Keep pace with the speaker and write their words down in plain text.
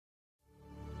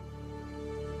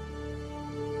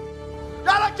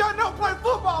like y'all never played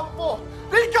football before.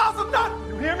 These guys are nothing.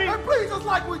 You hear me? They bleed just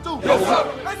like we do. Yes, sir.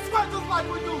 They sweat just like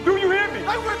we do. Do you hear me?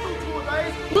 They went through 2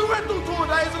 days. We went through 2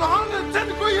 days in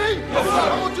 110-degree heat. Yes, sir.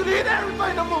 I want you to hit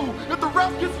everything to move. If the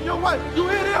ref gets in your way, you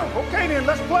hit him. Okay, then,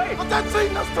 let's play. But that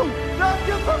team, that's two. That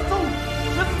gets us two.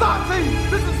 This is our team.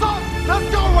 This is us. Let's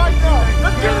go right now.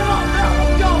 Let's get it on now.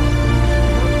 Let's go.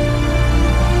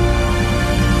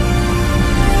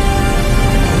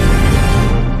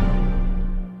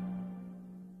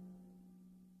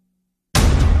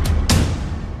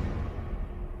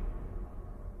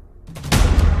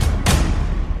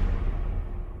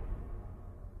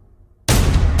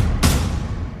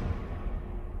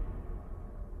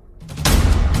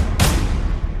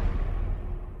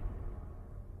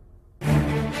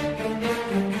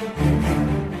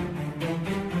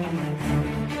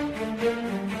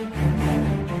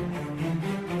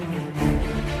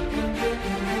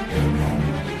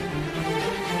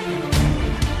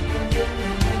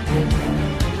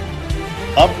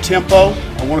 Up tempo,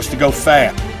 I want us to go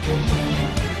fast.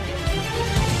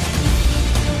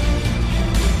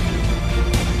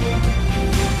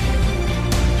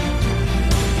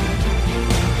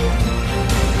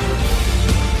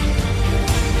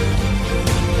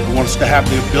 I want us to have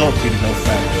the ability to go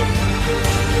fast.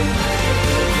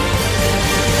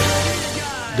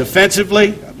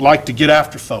 Defensively, I'd like to get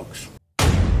after folks.